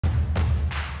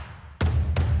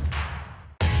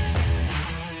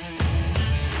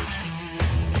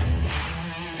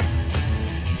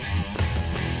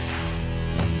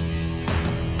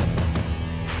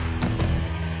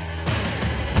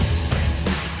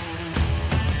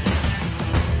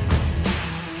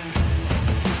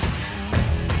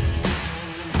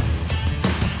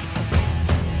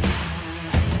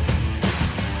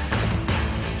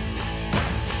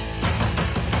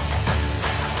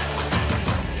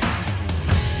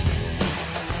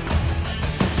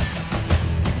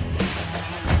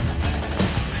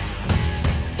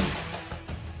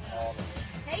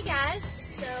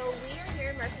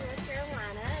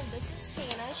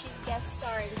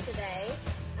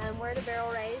we're the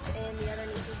barrel race, and the other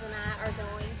nieces and I are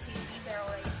going to be barrel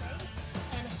racing.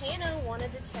 And Hannah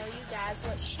wanted to tell you guys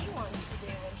what she wants to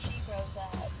do when she grows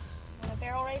up. Want to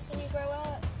barrel race when you grow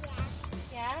up?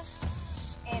 Yeah. Yeah?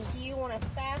 And do you want a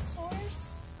fast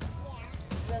horse?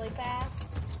 Yeah. Really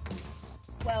fast?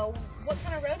 Well, what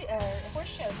kind of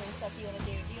horse shows and stuff do you want to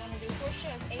do? Do you want to do horse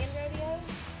shows and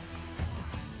rodeos?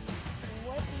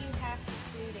 What do you have to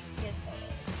do to get there?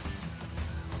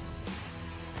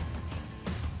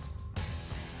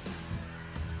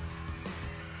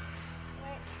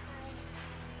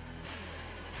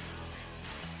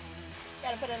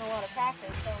 Got to put in a lot of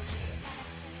practice, don't you?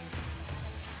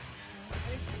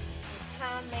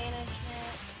 Time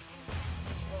management.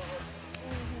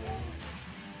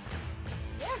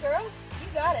 Yeah, girl, you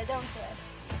got it, don't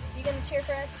you? You gonna cheer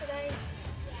for us today?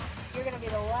 Yeah. You're gonna be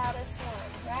the loudest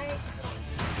one, right?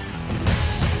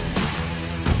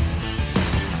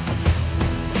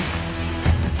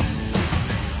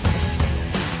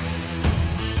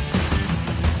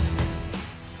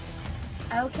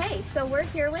 Okay, so we're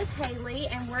here with Haley,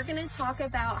 and we're going to talk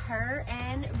about her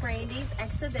and Brandy's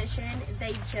exhibition.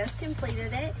 They just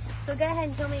completed it. So go ahead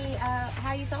and tell me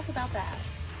how you felt about that.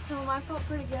 I felt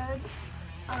pretty good.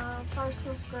 First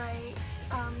was great.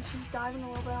 She's diving a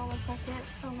little bit on the second,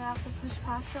 so I'm going to have to push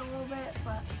past it a little bit,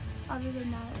 but other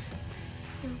than that,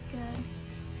 it was good.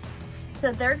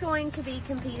 So they're going to be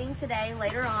competing today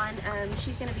later on.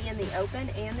 She's going to be in the open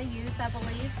and the youth, I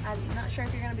believe. I'm not sure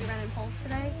if you're going to be running poles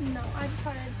today. No, I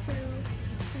decided to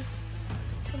just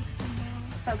focus on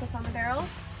barrels. Focus on the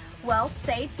barrels? Well,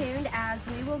 stay tuned as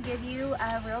we will give you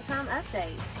real-time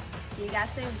updates. See you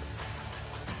guys soon.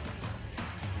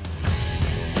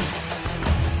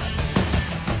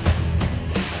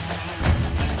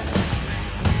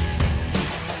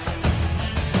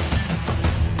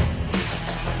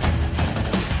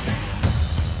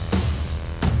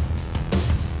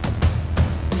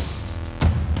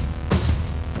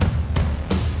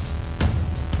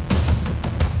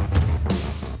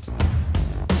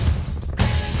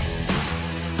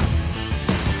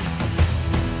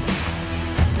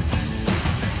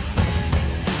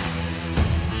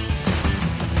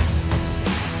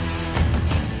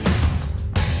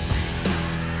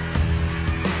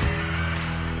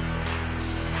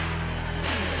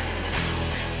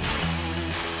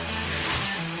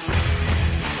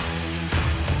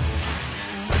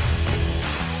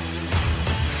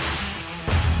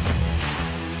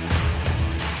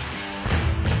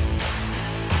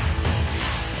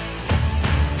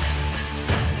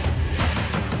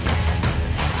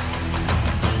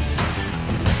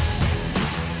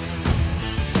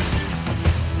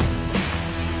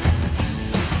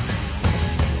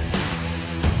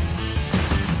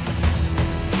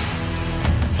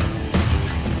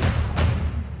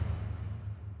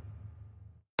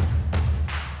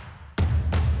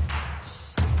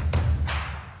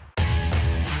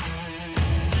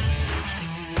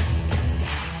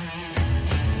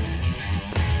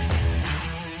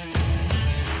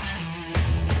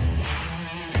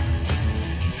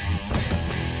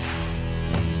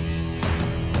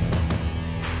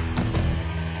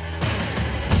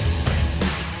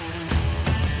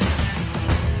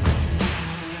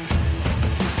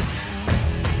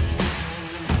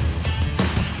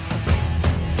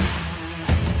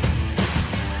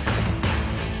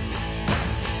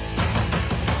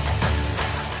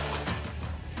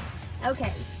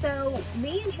 Okay, so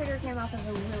me and Trigger came off of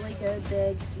a really good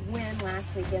big win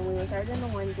last weekend. We were third in the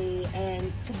 1D,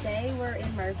 and today we're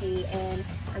in Murphy, and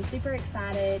I'm super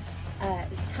excited.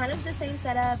 Kind of the same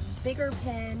setup, bigger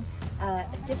pen,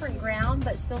 different ground,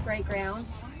 but still great ground.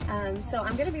 So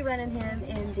I'm going to be running him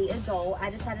in the adult.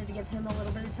 I decided to give him a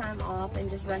little bit of time off and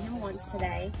just run him once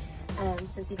today,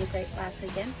 since he did great last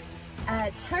weekend.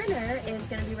 Turner is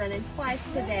going to be running twice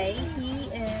today. He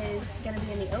is going to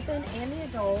be in the open and the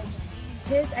adult.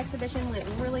 His exhibition went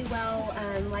really well.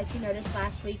 Like you noticed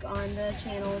last week on the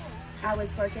channel, I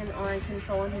was working on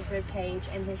controlling his rib cage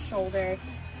and his shoulder,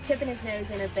 tipping his nose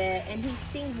in a bit, and he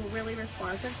seemed really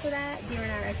responsive to that during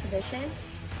our exhibition.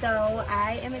 So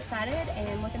I am excited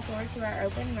and looking forward to our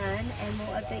open run, and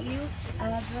we'll update you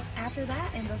after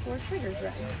that and before Trigger's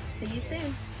run. See you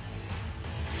soon.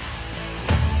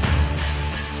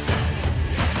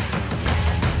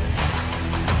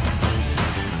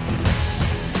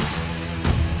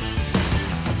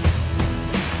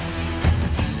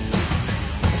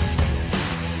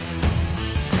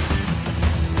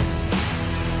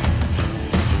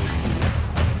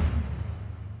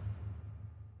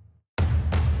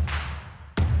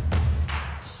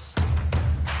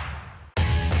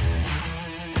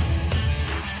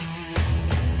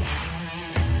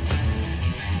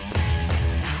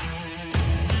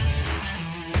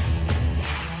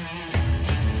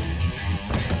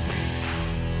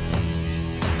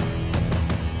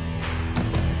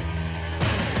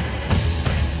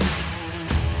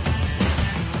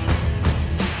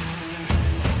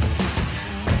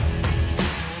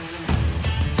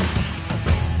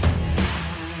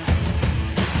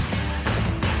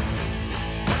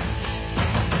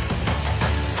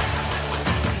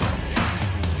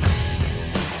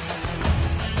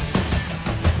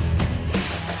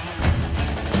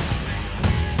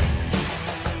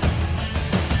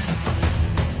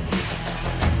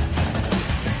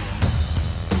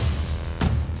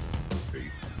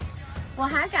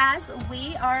 guys,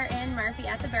 we are in Murphy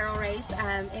at the barrel race.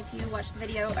 If you watched the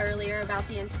video earlier about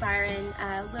the inspiring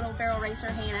little barrel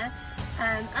racer Hannah,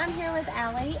 I'm here with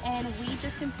Allie, and we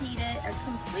just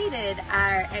completed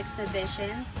our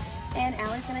exhibitions, and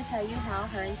Allie's going to tell you how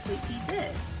her and Sweet Pea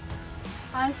did.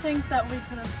 I think that we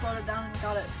could have slowed it down and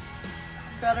got it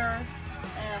better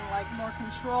and like more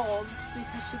controlled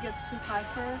because she gets too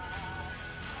hyper.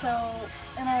 So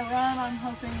in our run, I'm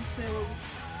hoping to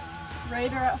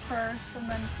rate her at first and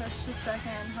then push to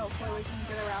second. Hopefully we can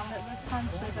get around it this time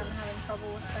because we've been having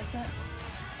trouble with second.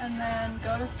 And then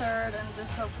go to third and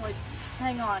just hopefully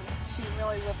hang on. She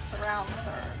really whips around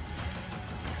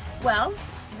third. Well,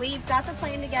 we've got the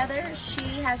plan together.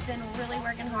 She has been really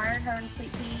working hard, her and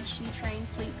Sweet Pea. She trained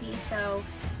Sweet Pea, so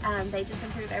they just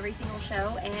improve every single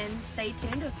show. And stay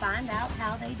tuned to find out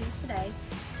how they do today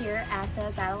here at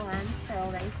the Battle Lines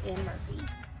Barrel Race in Murphy.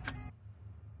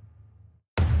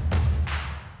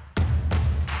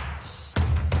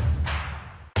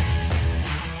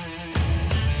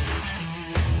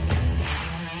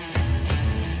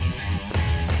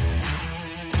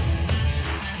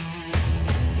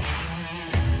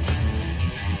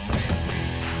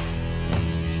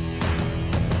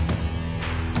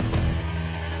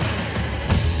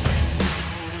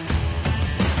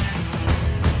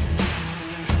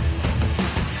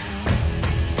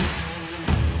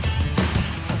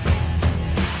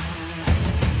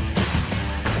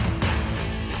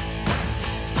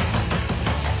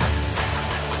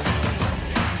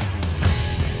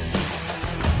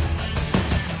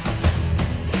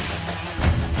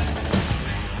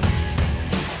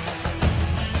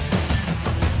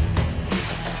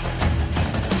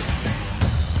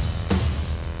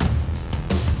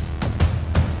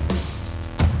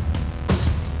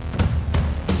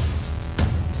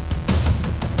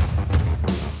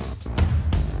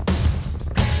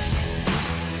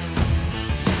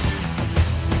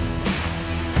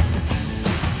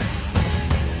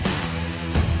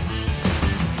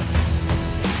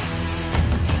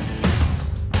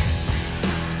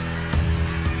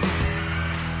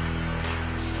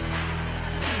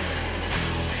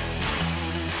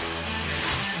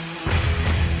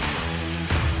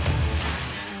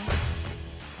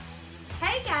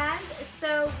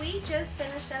 So we just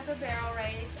finished up a barrel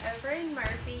race over in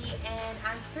Murphy, and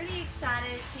I'm pretty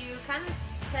excited to kind of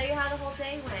tell you how the whole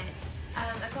day went.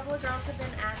 A couple of girls have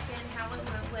been asking how it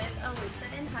went with Elisa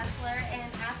and Hustler,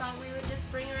 and I thought we would just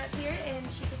bring her up here and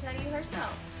she could tell you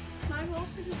herself. My goal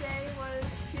for today was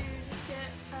to just get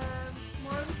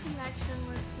more of a connection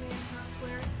with me and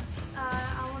Hustler.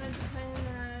 I wanted to play in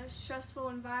a stressful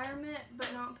environment, but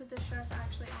not put the stress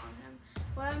actually on him.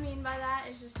 What I mean by that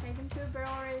is just take him to a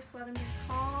barrel race, let him be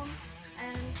calm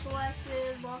and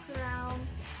collected, walk around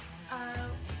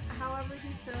however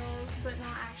he feels, but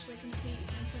not actually compete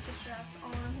and put the stress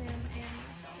on him and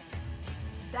myself.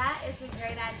 That is a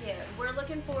great idea. We're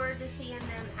looking forward to seeing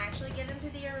them actually get into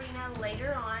the arena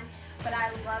later on, but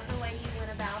I love the way he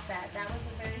went about that. That was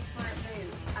a very smart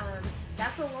move.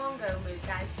 That's a Longo move,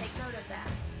 guys. Take note of that.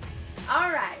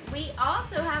 All right, we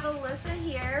also have Alyssa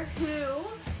here who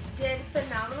did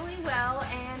phenomenally well,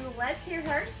 and let's hear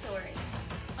her story.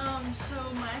 So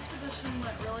my exhibition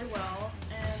went really well,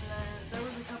 and then there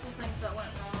was a couple things that went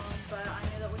wrong, but I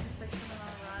knew that we could fix them in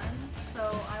our run. So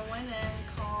I went in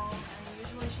calm, and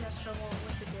usually she has trouble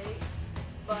with the gate,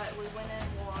 but we went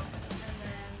in, walked, and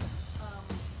then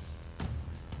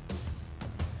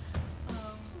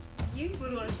what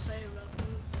do I say about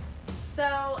this?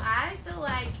 So I feel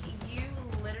like you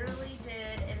literally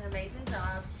did an amazing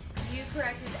job. You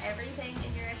corrected everything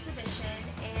in your exhibition,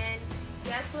 and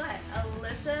guess what?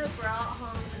 Alyssa brought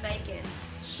home the bacon.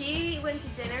 She went to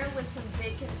dinner with some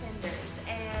big contenders,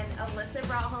 and Alyssa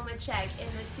brought home a check in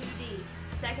the 2D,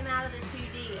 second out of the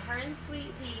 2D. Her and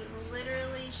Sweet Pea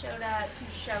literally showed up to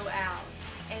show out,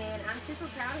 and I'm super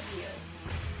proud of you.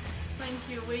 Thank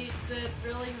you. We did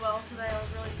really well today. I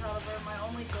was really proud of her. My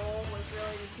only goal was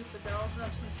really to keep the barrels up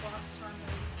since last time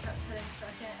we kept hitting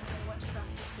second, and we went to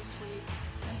practice this week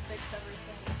and fix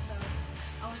everything. So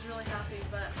I was really happy,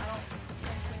 but I don't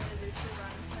think we need to do 2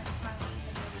 runs next time. I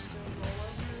think we'll just do a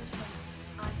rollover since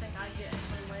I think I get in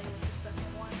her way with the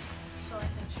second one. So I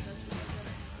think she does really good.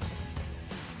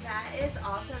 That is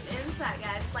awesome insight,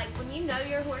 guys. Like, when you know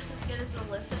your horse as good as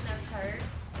Alyssa knows hers,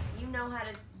 you know how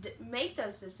to make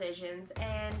those decisions,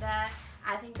 and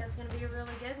I think that's going to be a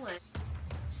really good one.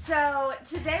 So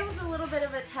today was a little bit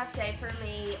of a tough day for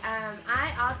me.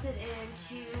 I opted in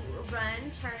to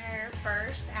run Turner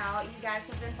first out. You guys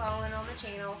have been following on the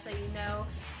channel, so you know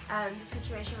the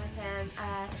situation with him.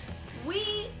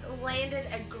 We landed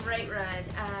a great run.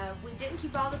 We didn't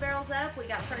keep all the barrels up. We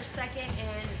got first, second,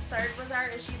 and third was our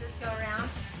issue this go around.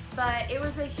 But it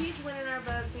was a huge win in our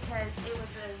book because it was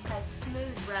a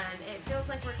smooth run. It feels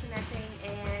like we're connecting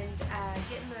and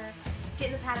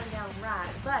getting the pattern down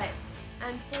right. But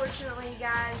unfortunately,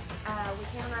 guys, we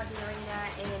came out of the arena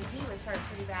and he was hurt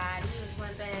pretty bad. He was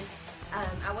limping.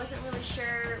 I wasn't really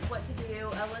sure what to do.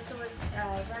 Alyssa was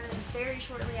running very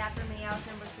shortly after me. I was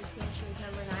number 16, she was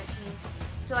number 19.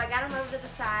 So I got him over to the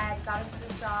side, got his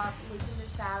boots off, loosened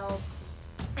his saddle,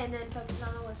 and then focused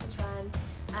on Alyssa's run.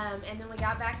 And then we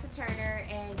got back to Turner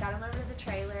and got him over to the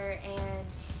trailer, and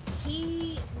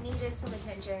he needed some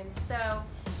attention. So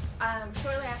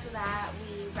shortly after that,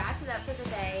 we wrapped it up for the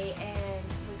day, and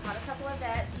we caught a couple of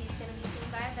vets. He's going to be seen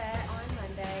by a vet on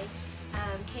Monday.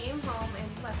 Came home,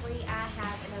 and luckily I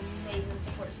have an amazing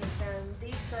support system.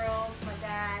 These girls, my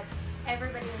dad,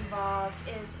 everybody involved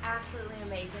is absolutely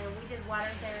amazing. We did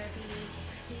water therapy.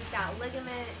 He's got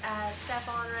ligament stuff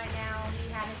on right now.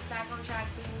 He had his back on track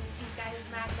boots. He's got his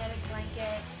magnetic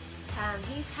blanket.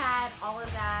 He's had all of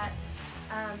that.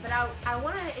 But I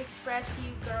want to express to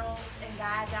you girls and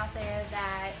guys out there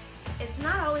that it's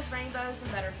not always rainbows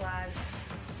and butterflies.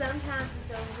 Sometimes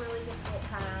it's a really difficult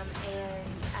time, and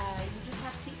you just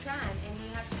have to keep trying, and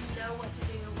you have to know what to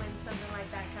do when something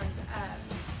like that comes up.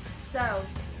 So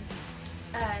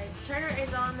Turner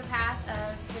is on the path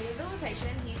of rehabilitation.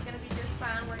 He's going to be just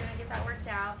fine. We're going to get that worked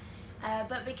out.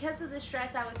 But because of the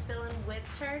stress I was feeling with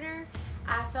Turner,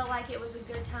 I felt like it was a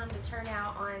good time to turn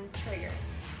out on Trigger.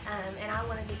 And I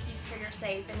wanted to keep Trigger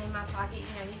safe and in my pocket.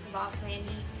 You know, he's the boss man.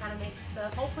 He kind of makes the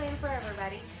whole plan for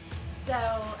everybody. So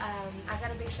I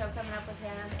got a big show coming up with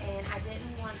him, and I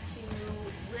didn't want to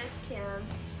risk him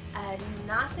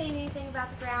not saying anything about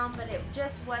the ground, but it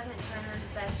just wasn't Turner's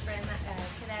best friend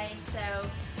today. So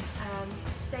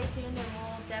stay tuned, and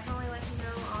we'll definitely let you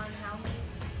know on how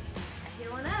he's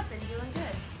healing up and doing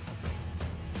good.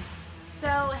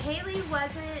 So Haley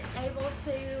wasn't able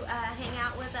to hang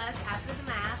out with us after the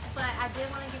math, but I did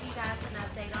want to give you guys an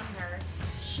update on her.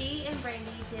 She and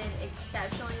Brandy did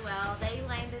exceptionally well. They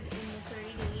landed in the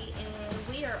 3D, and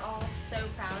we are all so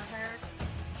proud of her.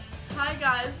 Hi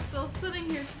guys, still sitting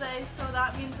here today, so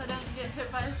that means I didn't get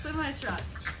hit by a semi-truck.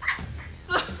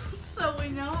 So we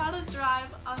know how to drive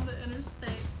on the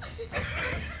interstate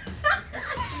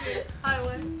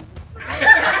highway.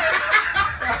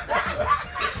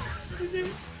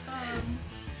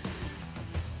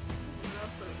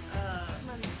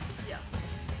 Yeah.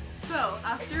 So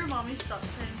after mommy stopped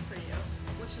paying for you,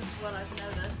 which is what I've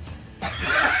noticed,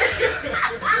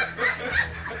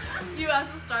 you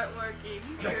have to start working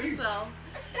yourself.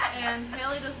 And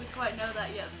Haley doesn't quite know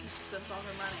that yet because she spends all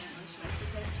her money and then she makes me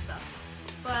pay for stuff.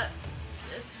 But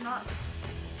it's not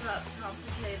that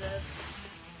complicated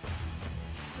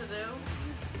to do.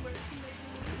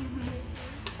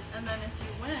 And then if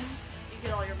you win, you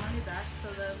get all your money back. So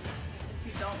then if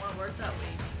you don't want to work that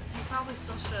week, you probably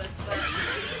still should,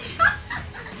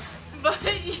 but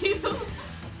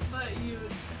you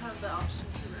have the option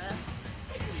to rest.